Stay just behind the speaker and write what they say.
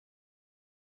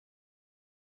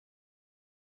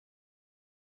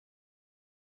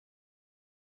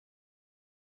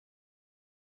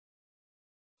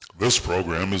This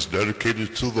program is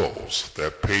dedicated to those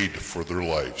that paid for their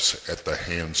lives at the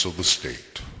hands of the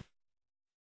state.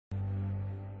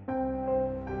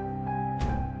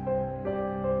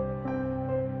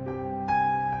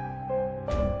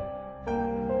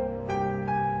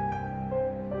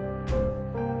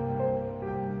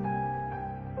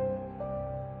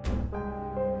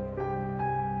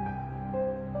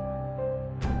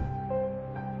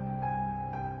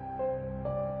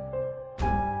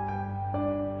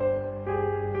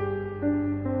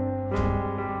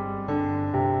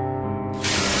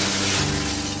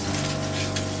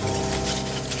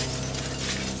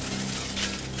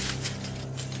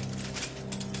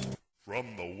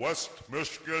 From the West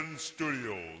Michigan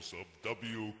studios of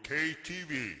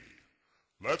WKTV,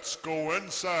 let's go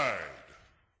inside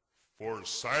for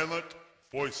Silent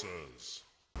Voices.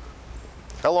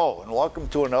 Hello, and welcome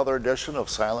to another edition of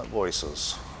Silent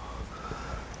Voices.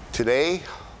 Today,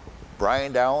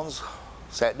 Brian Downs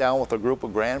sat down with a group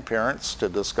of grandparents to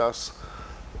discuss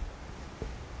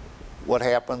what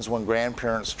happens when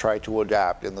grandparents try to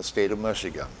adopt in the state of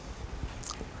Michigan.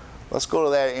 Let's go to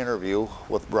that interview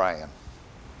with Brian.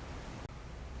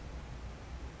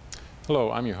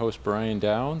 Hello, I'm your host Brian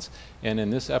Downs, and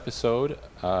in this episode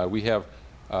we have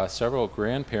several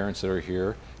grandparents that are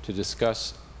here to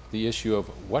discuss the issue of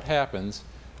what happens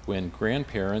when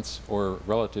grandparents, or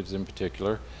relatives in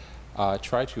particular,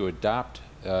 try to adopt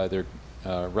their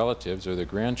relatives or their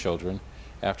grandchildren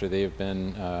after they have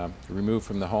been removed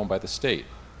from the home by the state.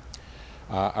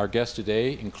 Our guests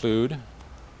today include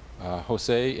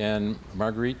Jose and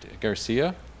Marguerite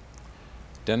Garcia,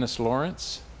 Dennis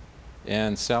Lawrence,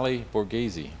 and Sally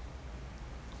Borghese.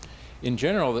 In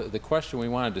general, the question we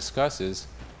want to discuss is,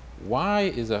 why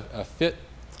is a fit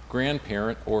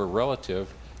grandparent or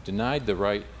relative denied the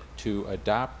right to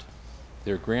adopt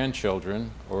their grandchildren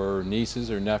or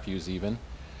nieces or nephews even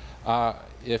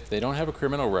if they don't have a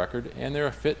criminal record and they're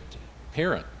a fit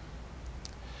parent?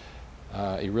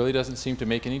 It really doesn't seem to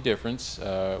make any difference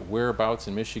whereabouts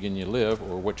in Michigan you live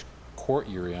or which court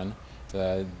you're in.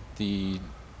 The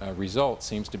result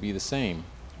seems to be the same.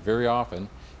 Very often,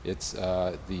 it's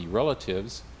the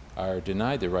relatives are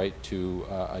denied the right to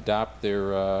adopt their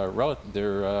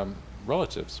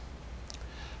relatives.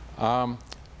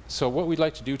 So what we'd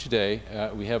like to do today,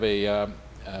 we have we're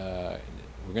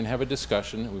going to have a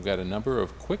discussion. We've got a number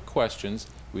of quick questions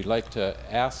we'd like to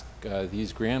ask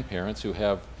these grandparents who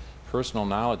have personal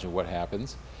knowledge of what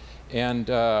happens, and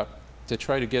to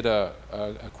try to get a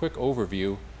quick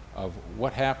overview of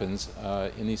what happens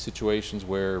in these situations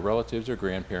where relatives or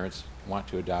grandparents want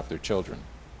to adopt their children.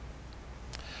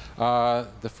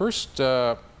 The first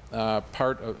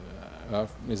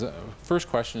first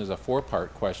question is a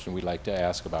four-part question we'd like to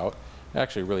ask about.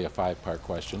 Actually, really a five-part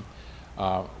question.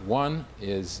 One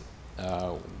is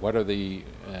what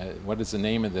is the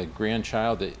name of the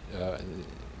grandchild that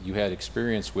you had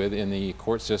experience with in the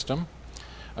court system,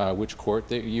 which court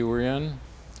that you were in,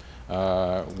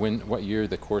 what year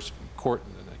the court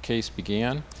case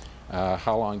began,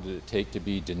 how long did it take to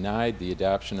be denied the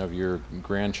adoption of your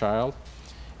grandchild,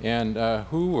 and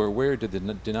who or where did the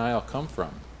denial come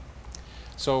from?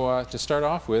 So to start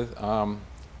off with,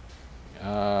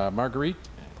 Marguerite,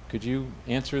 could you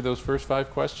answer those first five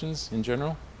questions in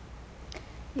general?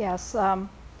 Yes,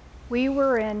 we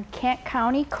were in Kent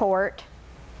County Court,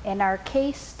 and our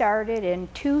case started in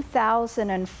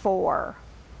 2004.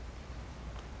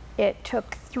 It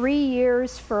took 3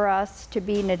 years for us to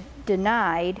be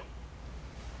denied,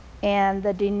 and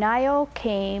the denial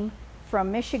came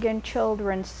from Michigan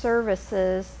Children's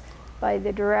Services by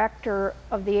the director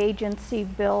of the agency,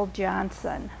 Bill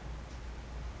Johnson.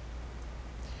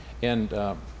 And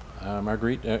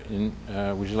Marguerite,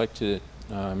 would you like to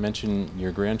mention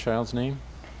your grandchild's name?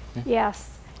 Yeah.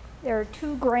 Yes, there are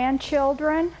two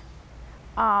grandchildren.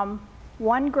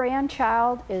 One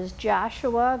grandchild is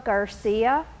Joshua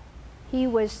Garcia. He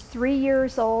was 3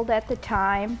 years old at the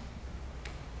time.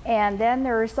 And then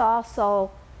there's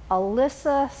also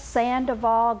Alyssa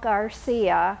Sandoval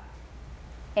Garcia.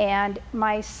 And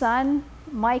my son,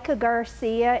 Micah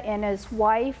Garcia, and his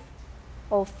wife,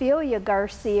 Ophelia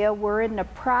Garcia, were in the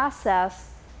process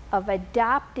of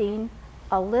adopting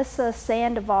Alyssa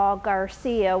Sandoval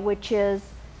Garcia, which is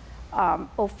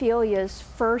Ophelia's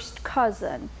first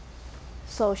cousin.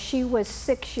 So she was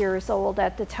 6 years old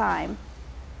at the time.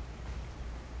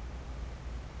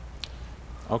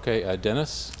 Okay,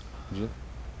 Dennis?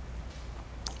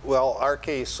 Well, our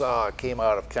case came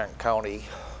out of Kent County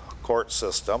court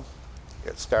system.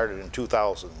 It started in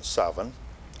 2007.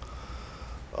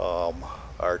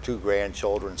 Our two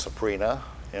grandchildren, Sabrina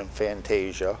and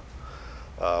Fantasia,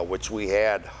 which we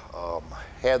had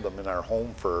them in our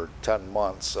home for 10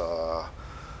 months,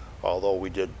 although we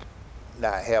did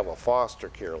not have a foster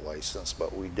care license,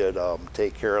 but we did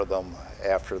take care of them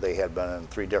after they had been in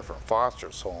 3 different foster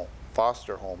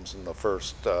homes in the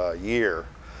first year.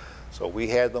 So we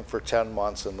had them for 10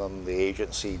 months, and then the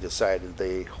agency decided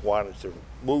they wanted to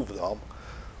move them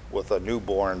with a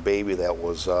newborn baby that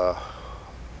was a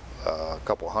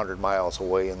couple hundred miles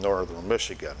away in northern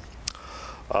Michigan.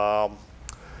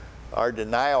 Our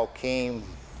denial came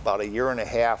about 1.5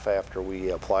 years after we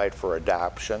applied for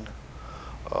adoption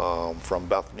from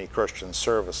Bethany Christian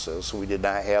Services. We did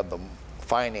not have the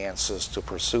finances to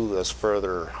pursue this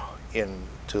further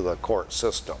into the court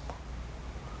system.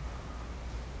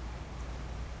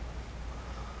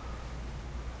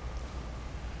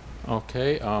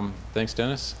 Okay, thanks,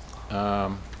 Dennis.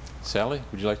 Sally,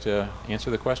 would you like to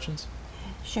answer the questions?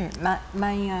 Sure.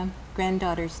 My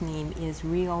granddaughter's name is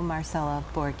Rio Marcella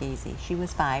Borghese. She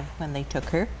was 5 when they took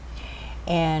her,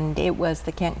 and it was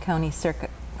the Kent County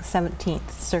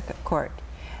 17th Circuit Court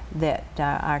that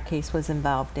our case was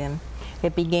involved in.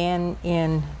 It began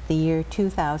in the year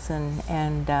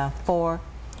 2004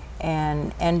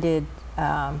 and ended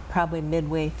probably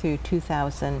midway through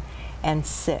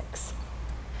 2006.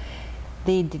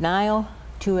 The denial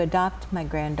to adopt my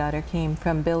granddaughter came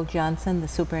from Bill Johnson, the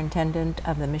superintendent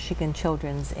of the Michigan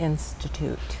Children's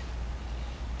Institute.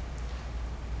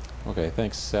 Okay,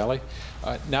 thanks, Sally.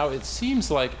 Now, it seems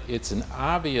like it's an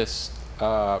obvious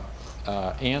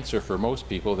answer for most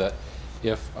people that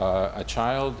if a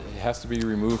child has to be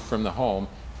removed from the home,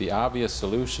 the obvious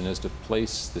solution is to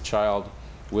place the child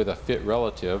with a fit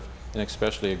relative, and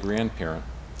especially a grandparent.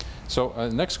 So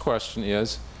the next question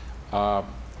is, for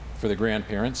the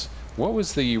grandparents, what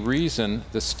was the reason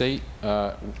the state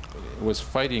was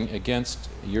fighting against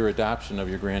your adoption of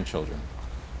your grandchildren?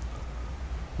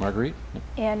 Marguerite?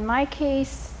 In my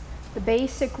case, the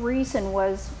basic reason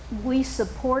was we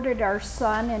supported our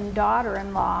son and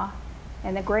daughter-in-law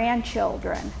and the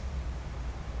grandchildren.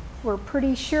 We're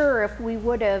pretty sure if we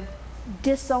would have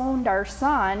disowned our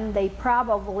son, they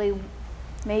probably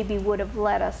maybe would have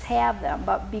let us have them.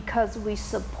 But because we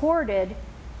supported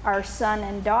our son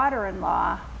and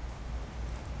daughter-in-law,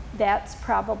 that's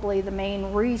probably the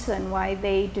main reason why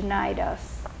they denied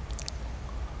us.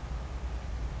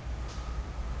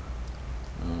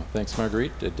 Thanks,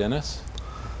 Marguerite. Dennis?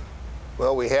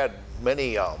 Well, we had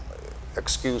many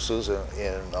excuses,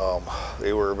 and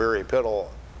they were very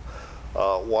pitiful.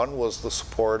 One was the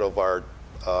support of our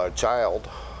child,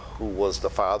 who was the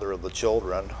father of the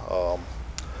children.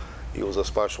 He was a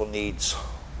special needs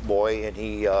boy, and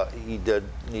he did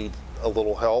need a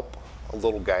little help, a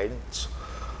little guidance.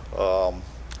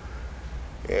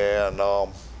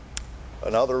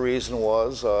 Another reason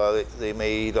was they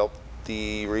made up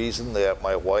the reason that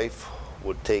my wife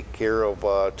would take care of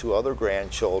 2 other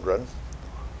grandchildren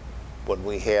when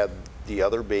we had the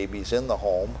other babies in the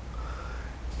home,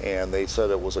 and they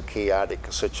said it was a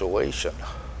chaotic situation.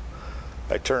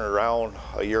 I turned around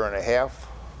 1.5 years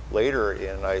later,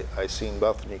 and I seen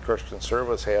Bethany Christian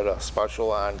Service had a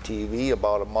special on TV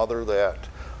about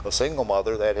a single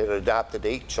mother that had adopted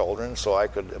 8 children, so I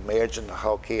could imagine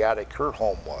how chaotic her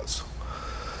home was.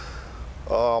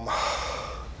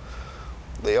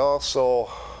 They also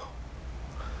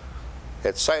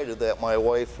had cited that my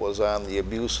wife was on the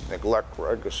abuse and neglect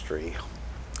registry.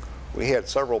 We had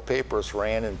several papers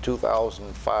ran in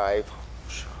 2005.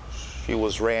 She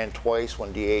was ran twice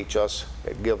when DHS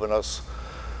had given us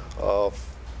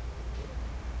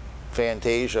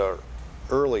Fantasia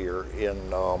earlier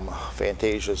in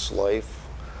Fantasia's life,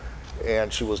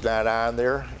 and she was not on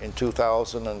there. In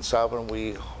 2007,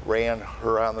 we ran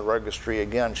her on the registry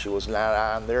again. She was not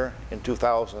on there. In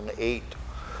 2008,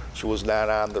 she was not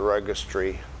on the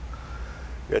registry.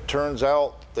 It turns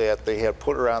out that they had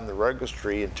put her on the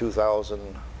registry in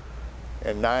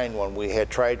 2009 when we had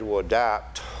tried to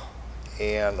adopt,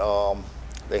 and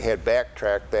they had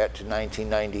backtracked that to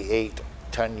 1998,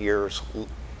 10 years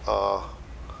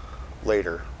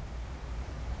later.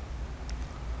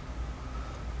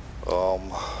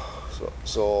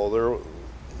 So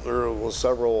there was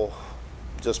several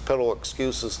just pitiful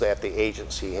excuses that the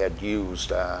agency had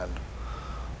used on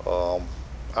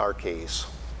our case.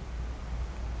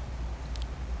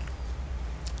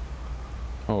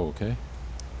 Oh, okay.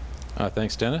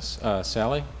 Thanks, Dennis.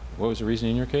 Sally, what was the reason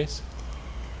in your case?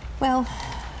 Well,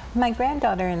 my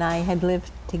granddaughter and I had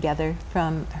lived together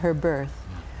from her birth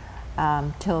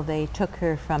till they took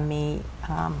her from me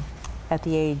at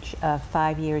the age of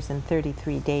 5 years and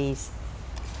 33 days.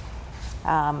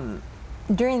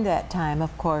 During that time,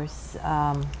 of course,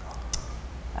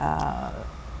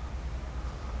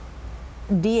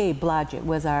 DA Blodgett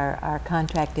was our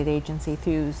contracted agency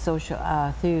through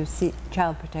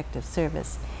Child Protective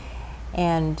Service.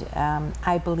 And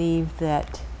I believe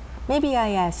that maybe I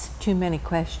asked too many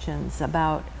questions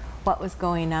about what was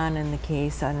going on in the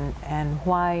case and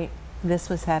why this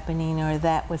was happening or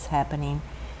that was happening,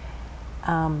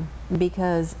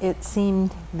 because it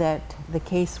seemed that the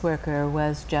caseworker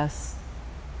was just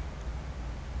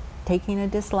taking a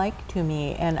dislike to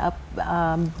me and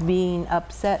being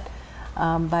upset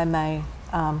by my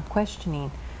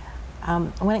questioning.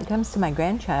 When it comes to my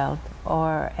grandchild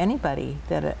or anybody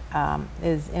that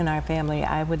is in our family,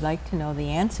 I would like to know the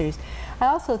answers. I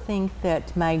also think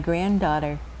that my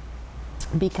granddaughter,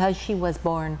 because she was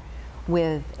born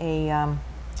with a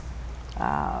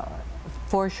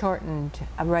foreshortened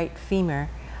right femur,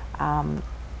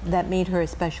 that made her a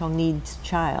special needs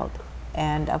child.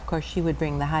 And of course, she would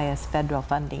bring the highest federal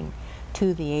funding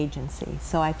to the agency.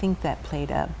 So I think that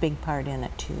played a big part in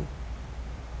it too.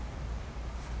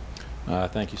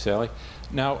 Thank you, Sally.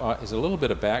 Now, as a little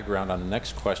bit of background on the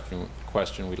next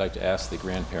question we'd like to ask the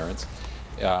grandparents,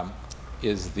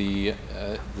 is the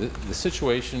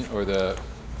situation or the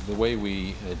way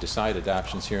we decide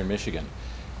adoptions here in Michigan.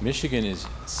 Michigan is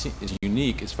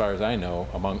unique, as far as I know,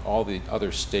 among all the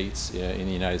other states in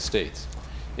the United States.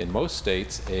 In most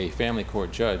states, a family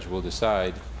court judge will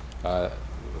decide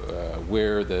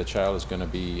where the child is going to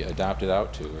be adopted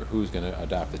out to, or who's going to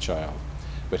adopt the child.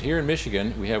 But here in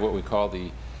Michigan, we have what we call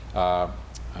the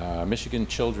Michigan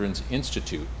Children's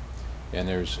Institute. And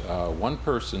there's one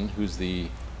person who's the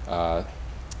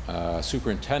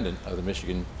superintendent of the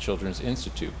Michigan Children's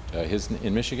Institute.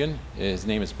 In Michigan, his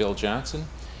name is Bill Johnson,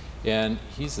 and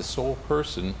he's the sole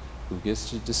person who gets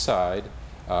to decide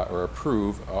or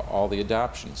approve all the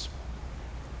adoptions.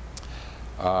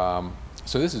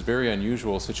 So this is a very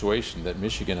unusual situation that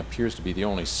Michigan appears to be the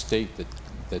only state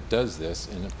that does this,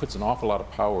 and it puts an awful lot of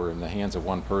power in the hands of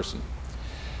one person.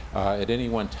 At any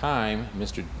one time,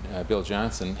 Mr. Bill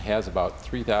Johnson has about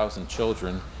 3,000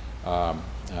 children in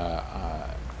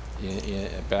a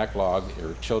backlog,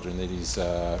 or children that he's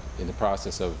in the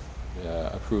process of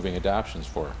approving adoptions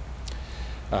for.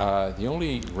 The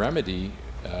only remedy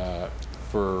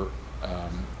for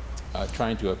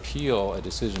trying to appeal a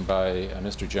decision by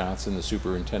Mr. Johnson, the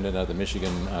superintendent of the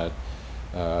Michigan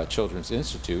Children's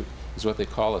Institute, is what they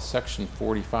call a Section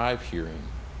 45 hearing.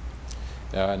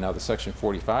 Now, the Section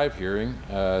 45 hearing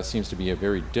seems to be a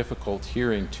very difficult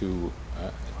hearing to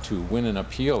win an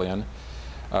appeal in,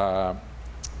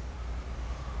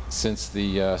 since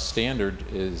the standard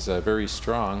is very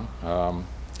strong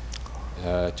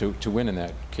to win in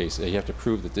that case. You have to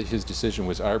prove that his decision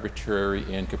was arbitrary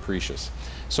and capricious.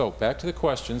 So, back to the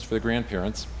questions for the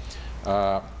grandparents.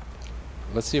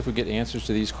 Let's see if we get answers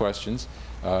to these questions.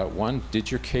 One, did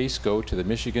your case go to the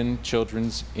Michigan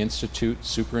Children's Institute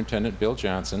Superintendent Bill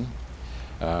Johnson?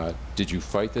 Did you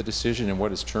fight the decision in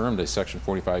what is termed a Section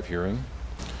 45 hearing?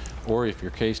 Or if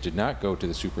your case did not go to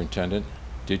the superintendent,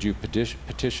 did you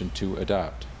petition to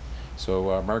adopt?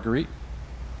 So, Marguerite?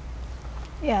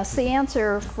 Yes, the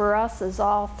answer for us is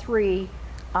all three.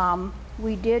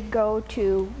 We did go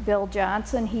to Bill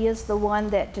Johnson. He is the one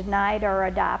that denied our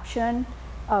adoption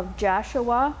of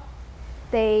Joshua.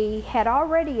 They had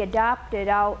already adopted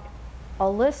out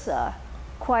Alyssa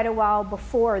quite a while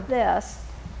before this,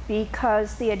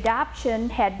 because the adoption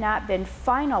had not been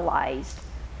finalized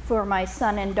for my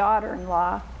son and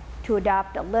daughter-in-law to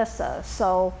adopt Alyssa.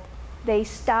 So they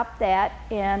stopped that,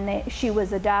 and she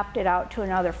was adopted out to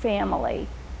another family.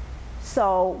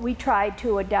 So we tried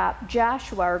to adopt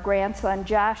Joshua, our grandson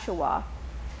Joshua,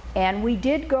 and we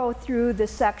did go through the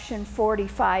Section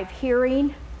 45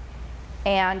 hearing,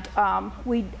 and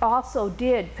we also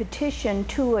did petition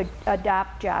to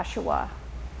adopt Joshua.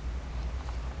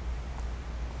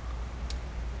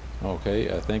 Okay,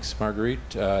 thanks, Marguerite.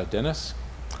 Dennis?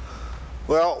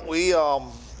 Well, we,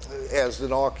 as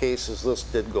in all cases, this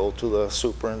did go to the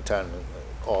superintendent.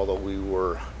 Although we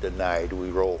were denied,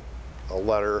 we wrote a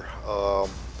letter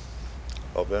of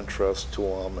interest to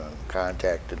him and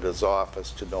contacted his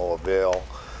office to no avail.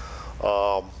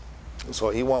 So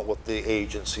he went with the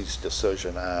agency's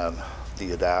decision on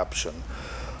the adoption.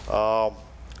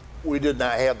 We did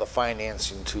not have the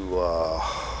financing to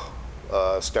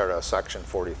start a Section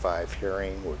 45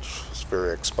 hearing, which is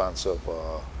very expensive.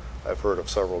 I've heard of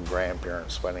several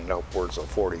grandparents spending upwards of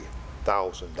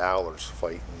 $40,000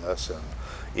 fighting this, and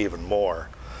even more.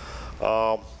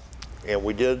 And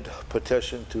we did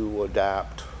petition to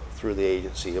adopt through the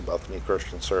agency of Bethany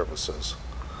Christian Services.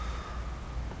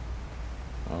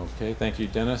 Okay, thank you,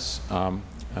 Dennis.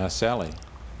 Sally?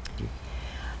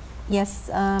 Yes,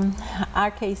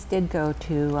 our case did go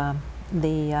to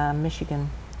the Michigan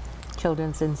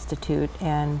Children's Institute,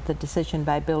 and the decision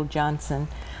by Bill Johnson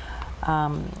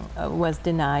was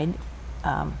denied.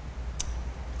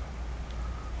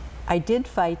 I did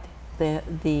fight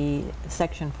the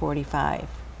Section 45.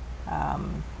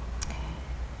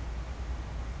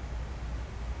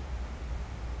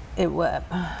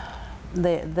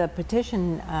 The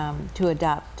petition to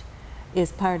adopt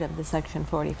is part of the Section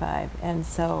 45, and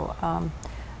so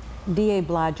DA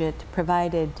Blodgett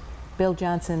provided Bill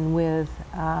Johnson with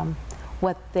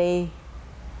what they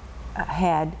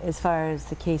had as far as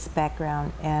the case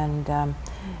background, and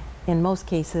in most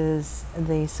cases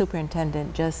the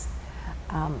superintendent just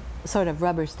sort of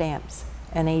rubber stamps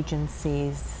an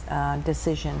agency's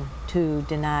decision to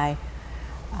deny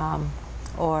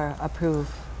or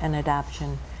approve an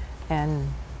adoption. And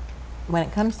when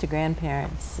it comes to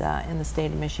grandparents in the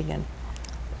state of Michigan,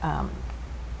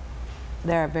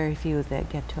 there are very few that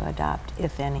get to adopt,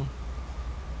 if any.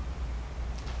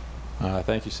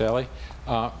 Thank you, Sally.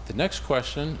 The next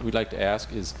question we'd like to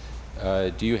ask is,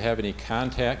 do you have any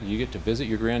contact? Do you get to visit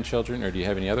your grandchildren, or do you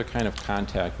have any other kind of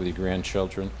contact with your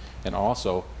grandchildren? And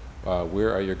also,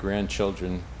 where are your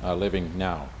grandchildren living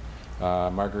now?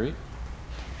 Marguerite?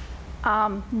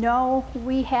 No,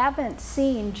 we haven't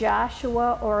seen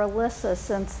Joshua or Alyssa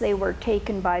since they were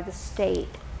taken by the state.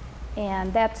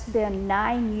 And that's been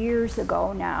 9 years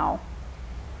ago now.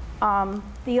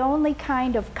 The only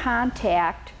kind of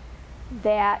contact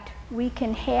that we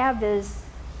can have is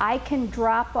I can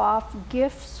drop off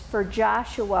gifts for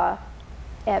Joshua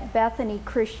at Bethany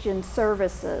Christian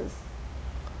Services,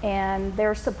 and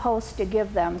they're supposed to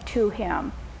give them to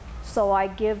him. So I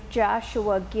give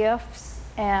Joshua gifts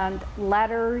and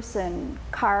letters and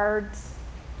cards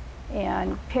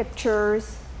and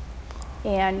pictures,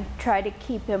 and try to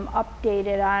keep him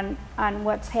updated on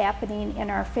what's happening in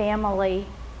our family.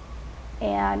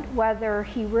 And whether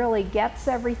he really gets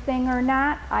everything or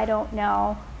not, I don't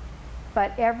know.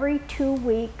 But every 2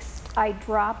 weeks, I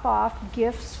drop off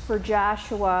gifts for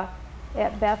Joshua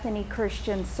at Bethany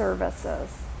Christian Services.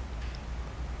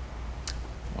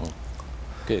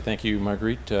 Okay, thank you,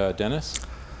 Marguerite. Dennis?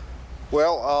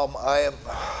 Well,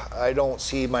 I don't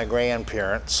see my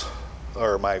grandparents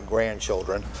or my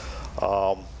grandchildren.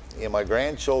 And my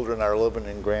grandchildren are living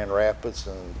in Grand Rapids,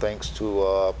 and thanks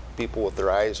to people with their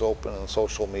eyes open and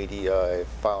social media, I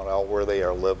found out where they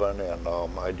are living, and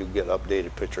I do get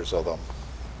updated pictures of them.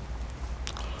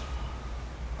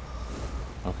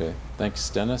 Okay, thanks,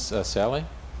 Dennis. Sally?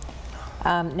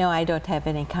 No, I don't have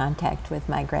any contact with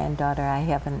my granddaughter. I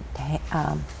haven't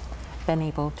been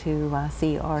able to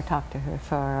see or talk to her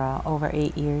for over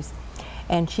 8 years.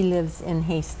 And she lives in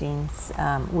Hastings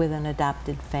with an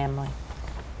adopted family.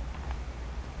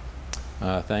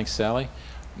 Thanks, Sally.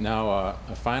 Now,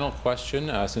 a final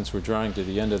question, since we're drawing to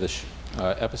the end of the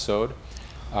episode.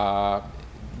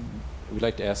 We'd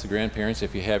like to ask the grandparents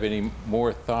if you have any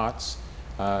more thoughts,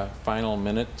 final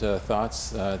minute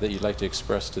thoughts that you'd like to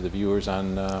express to the viewers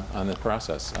on the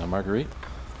process. Marguerite?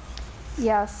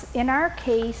 Yes, in our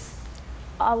case,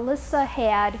 Alyssa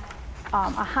had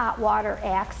a hot water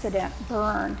accident,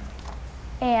 burn,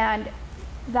 and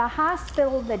the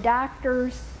hospital, the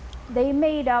doctors, they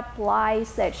made up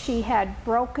lies that she had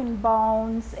broken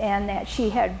bones and that she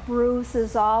had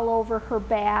bruises all over her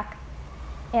back,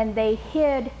 and they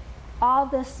hid all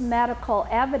this medical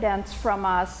evidence from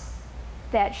us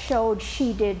that showed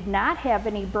she did not have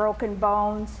any broken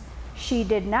bones, she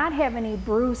did not have any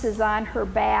bruises on her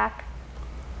back.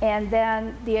 And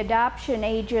then the adoption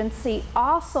agency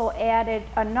also added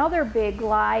another big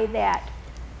lie that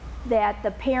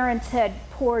the parents had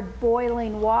poured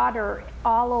boiling water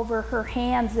all over her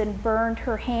hands and burned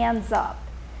her hands up.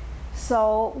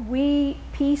 So we,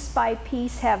 piece by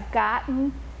piece, have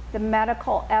gotten the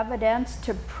medical evidence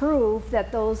to prove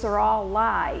that those are all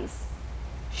lies.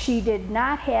 She did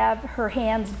not have her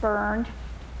hands burned.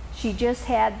 She just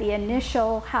had the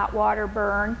initial hot water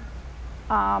burn.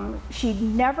 She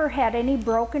never had any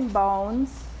broken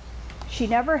bones. She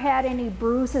never had any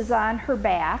bruises on her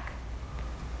back.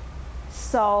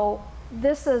 So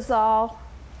this is all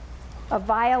a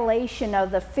violation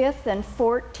of the 5th and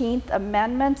 14th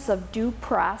Amendments of due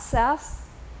process.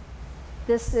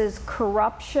 This is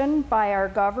corruption by our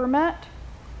government.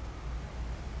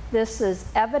 This is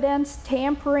evidence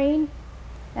tampering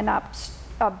and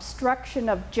obstruction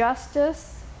of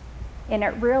justice. And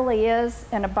it really is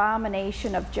an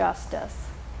abomination of justice.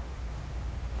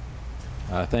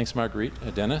 Thanks, Marguerite.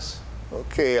 Dennis?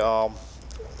 Okay,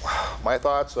 my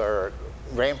thoughts are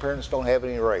grandparents don't have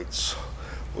any rights.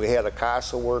 We had a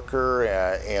CASA worker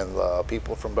and the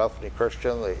people from Bethany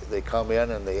Christian, they come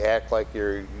in and they act like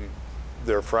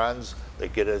their friends. They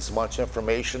get as much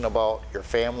information about your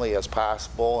family as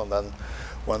possible, and then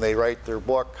when they write their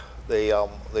book, they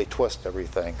twist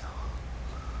everything.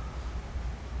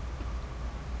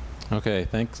 Okay,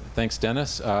 thanks,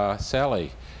 Dennis.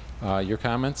 Sally, your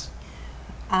comments?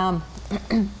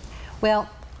 Well,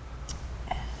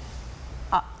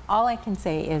 all I can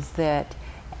say is that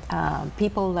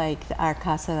people like our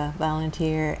CASA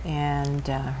volunteer and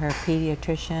her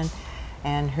pediatrician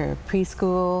and her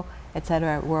preschool,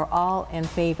 etc., were all in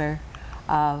favor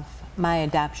of my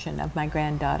adoption of my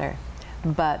granddaughter.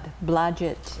 But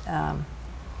Blodgett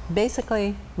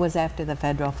basically was after the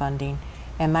federal funding,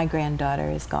 and my granddaughter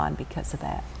is gone because of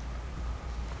that.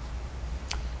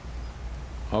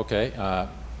 Okay.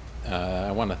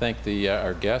 I want to thank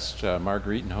our guests,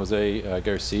 Marguerite and Jose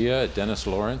Garcia, Dennis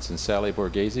Lawrence, and Sally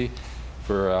Borghese,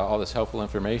 for all this helpful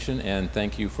information, and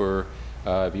thank you for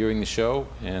viewing the show,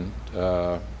 and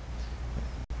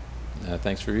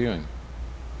thanks for viewing.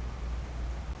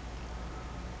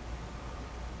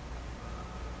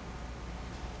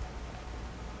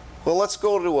 Well, let's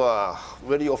go to a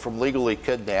video from Legally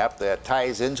Kidnapped that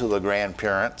ties into the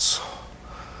grandparents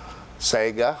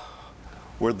saga,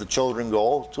 where the children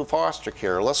go to foster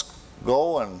care. Let's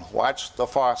go and watch the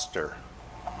foster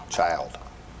child.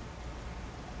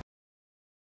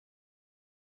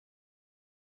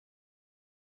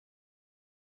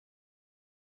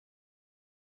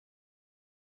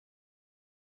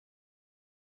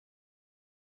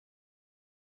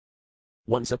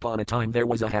 Once upon a time there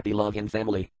was a happy, loving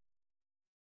family.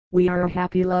 We are a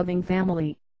happy, loving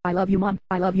family. I love you, Mom.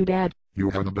 I love you, Dad.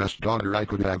 You are the best daughter I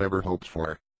could have ever hoped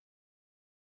for.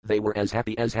 They were as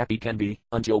happy can be,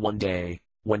 until one day,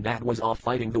 when Dad was off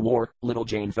fighting the war, little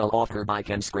Jane fell off her bike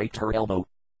and scraped her elbow.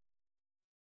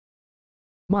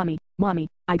 Mommy,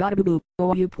 I got a boo-boo.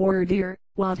 Oh, you poor dear,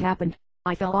 what happened?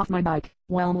 I fell off my bike.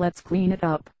 Well, let's clean it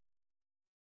up.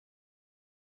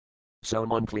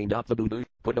 Someone cleaned up the boo-boo,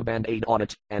 put a band-aid on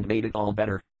it, and made it all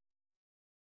better.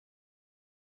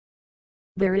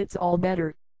 There, it's all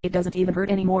better. It doesn't even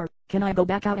hurt anymore. Can I go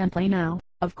back out and play now?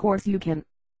 Of course you can.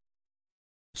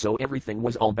 So everything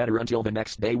was all better until the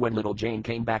next day when little Jane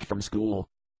came back from school.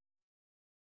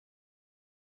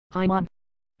 Hi, Mom.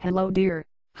 Hello, dear.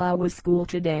 How was school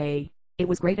today? It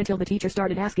was great until the teacher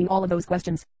started asking all of those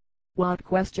questions. What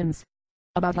questions?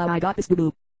 About how I got this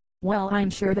boo-boo. Well, I'm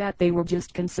sure that they were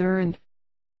just concerned.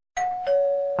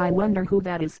 I wonder who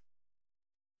that is.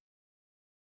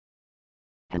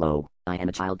 Hello, I am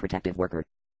a child protective worker.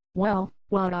 Well,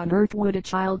 what on earth would a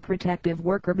child protective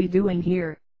worker be doing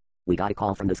here? We got a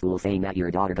call from the school saying that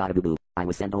your daughter got a boo-boo. I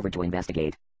was sent over to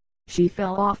investigate. She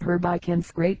fell off her bike and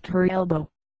scraped her elbow.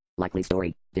 Likely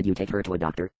story. Did you take her to a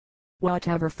doctor?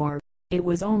 Whatever for. It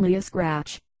was only a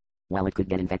scratch. Well, it could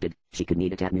get infected. She could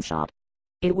need a tetanus shot.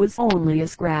 It was only a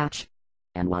scratch.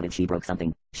 And what if she broke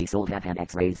something? She sold had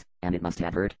x-rays, and it must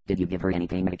have hurt. Did you give her any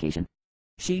pain medication?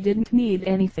 She didn't need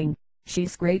anything. She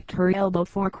scraped her elbow,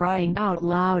 for crying out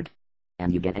loud.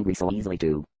 And you get angry so easily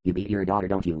too. You beat your daughter,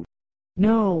 don't you?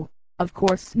 No, of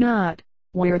course not.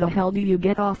 Where the hell do you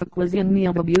get off a quiz-in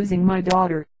of abusing my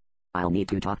daughter? I'll need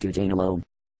to talk to Jane alone.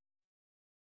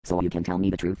 So you can tell me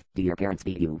the truth. Do your parents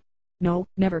beat you? No,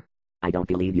 never. I don't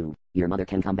believe you. Your mother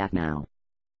can come back now.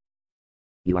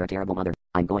 You are a terrible mother.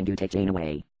 I'm going to take Jane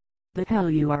away. The hell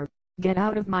you are. Get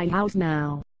out of my house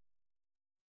now.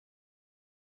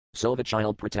 So the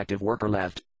child protective worker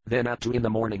left. Then at 2 in the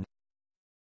morning.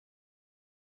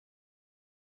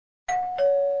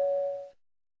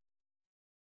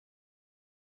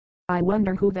 I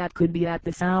wonder who that could be at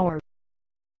this hour.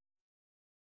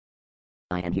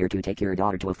 I am here to take your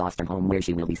daughter to a foster home where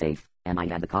she will be safe, and I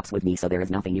have the cops with me, so there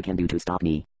is nothing you can do to stop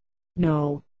me.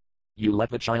 No. You let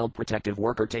the child protective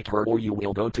worker take her or you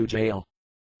will go to jail.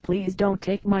 Please don't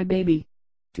take my baby.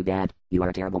 Too bad. You are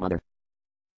a terrible mother.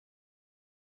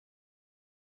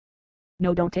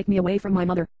 No, don't take me away from my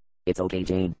mother. It's okay,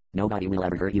 Jane. Nobody will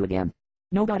ever hurt you again.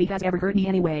 Nobody has ever hurt me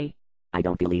anyway. I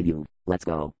don't believe you. Let's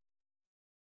go.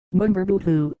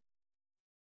 Boo-hoo.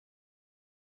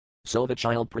 So the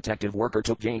child protective worker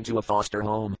took Jane to a foster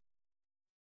home.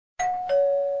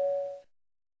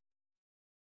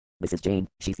 This is Jane.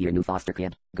 She's your new foster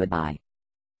kid. Goodbye.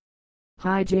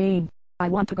 Hi, Jane. I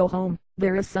want to go home.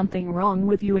 There is something wrong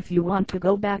with you if you want to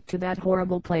go back to that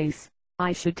horrible place.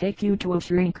 I should take you to a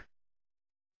shrink.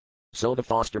 So the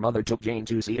foster mother took Jane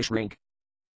to see a shrink.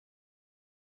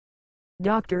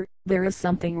 Doctor, there is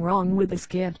something wrong with this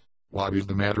kid. What is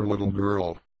the matter, little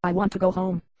girl? I want to go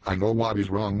home. I know what is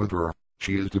wrong with her.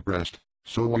 She is depressed.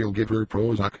 So we'll give her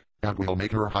Prozac. That will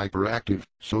make her hyperactive.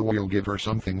 So we'll give her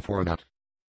something for that.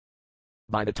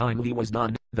 By the time he was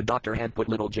done, The doctor had put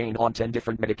little Jane on 10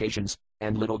 different medications,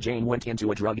 and little Jane went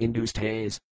into a drug-induced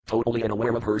haze, totally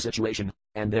unaware of her situation,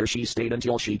 and there she stayed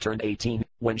until she turned 18,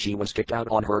 when she was kicked out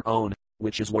on her own,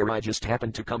 which is where I just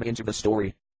happened to come into the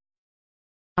story.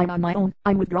 I'm on my own.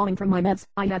 I'm withdrawing from my meds.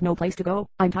 I have no place to go.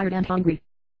 I'm tired and hungry.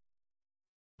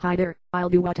 Hi there. I'll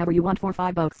do whatever you want for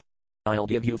 $5. I'll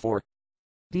give you 4.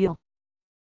 Deal.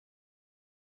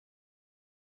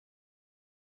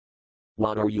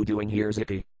 What are you doing here,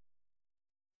 Zippy?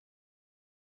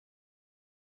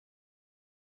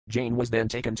 Jane was then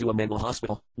taken to a mental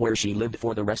hospital, where she lived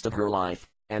for the rest of her life,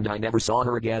 and I never saw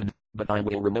her again, but I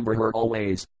will remember her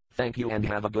always. Thank you and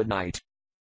have a good night.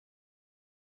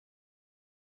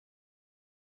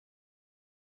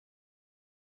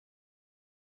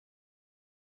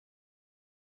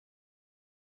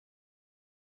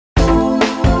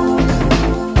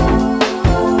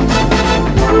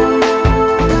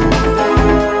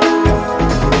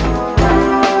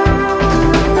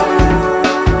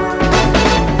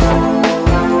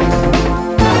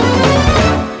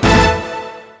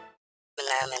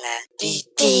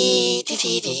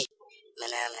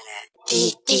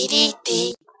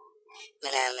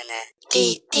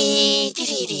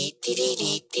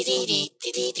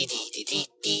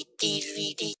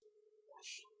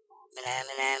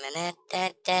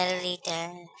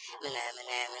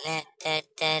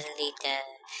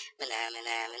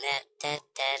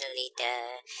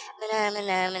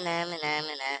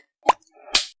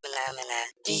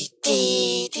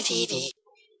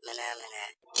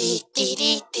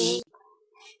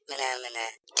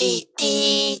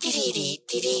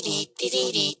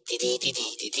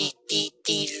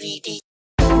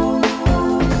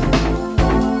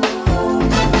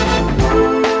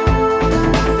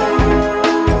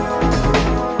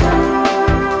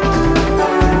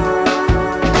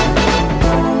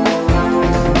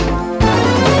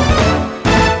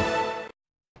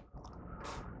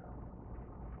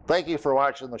 Thank you for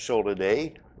watching the show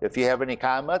today. If you have any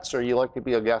comments or you'd like to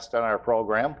be a guest on our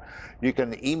program, you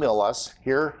can email us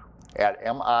here at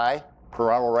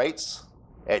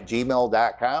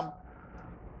miparentalrights@gmail.com.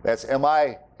 That's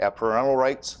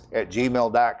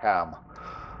mi@parentalrights@gmail.com.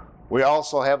 We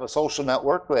also have a social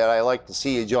network that I like to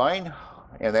see you join,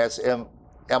 and that's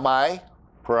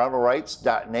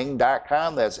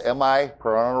miparentalrights.ning.com. That's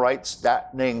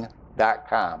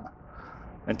miparentalrights.ning.com.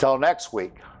 Until next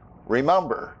week,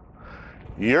 remember,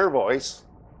 your voice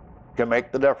can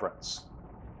make the difference.